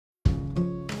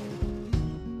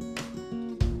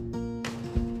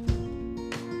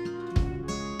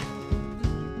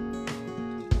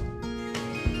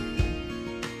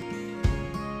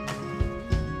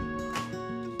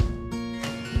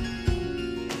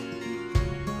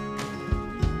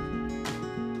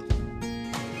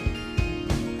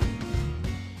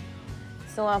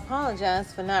So I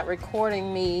apologize for not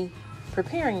recording me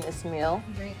preparing this meal.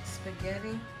 Baked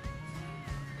spaghetti.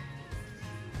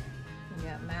 We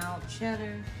got mild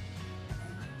cheddar,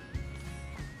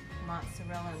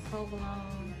 mozzarella and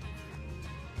provolone,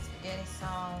 spaghetti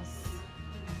sauce,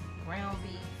 ground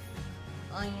beef,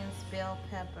 onions, bell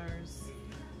peppers,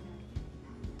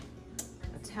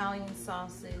 Italian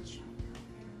sausage,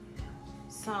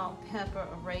 salt, pepper,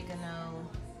 oregano,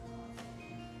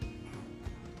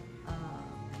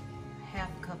 half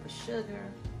a cup of sugar,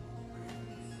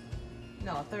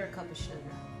 no, a third cup of sugar.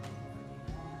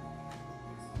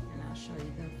 And I'll show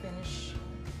you the finish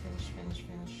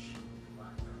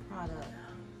product.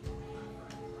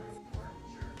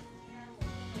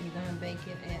 You're gonna bake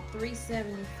it at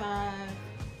 375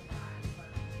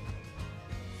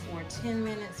 for 10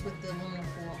 minutes with the aluminum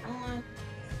foil on.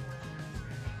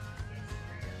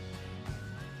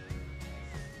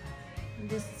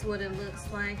 This is what it looks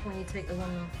like when you take the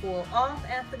aluminum foil off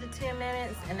after the 10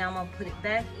 minutes, and now I'm gonna put it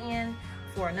back in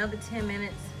for another 10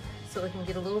 minutes so it can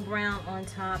get a little brown on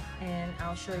top, and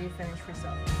I'll show you finished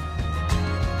results.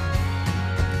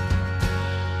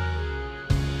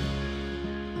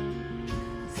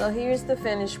 So here's the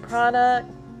finished product.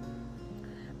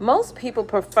 Most people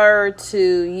prefer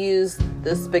to use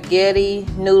the spaghetti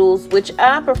noodles, which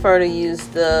I prefer to use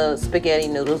the spaghetti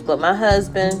noodles, but my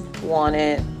husband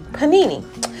wanted panini.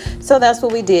 So that's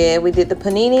what we did. We did the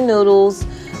panini noodles.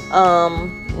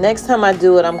 Next time I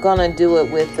do it, I'm gonna do it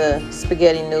with the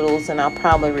spaghetti noodles, and I'll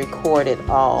probably record it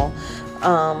all.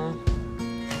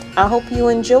 I hope you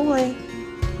enjoy.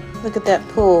 Look at that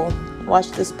pull.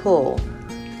 Watch this pull.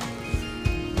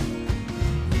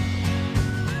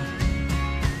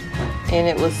 And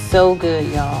it was so good,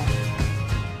 y'all.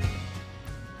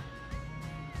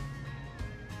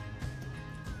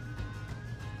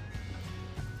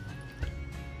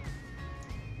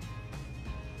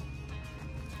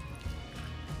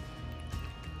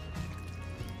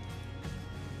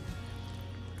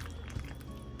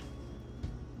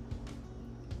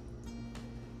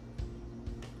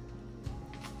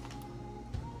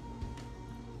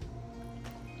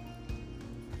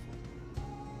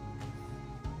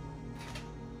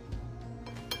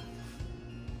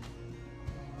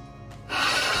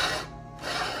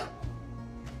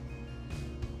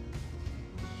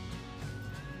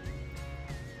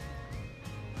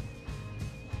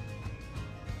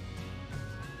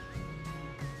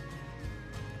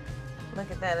 Look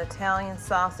at that Italian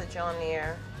sausage on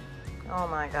there. Oh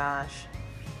my gosh.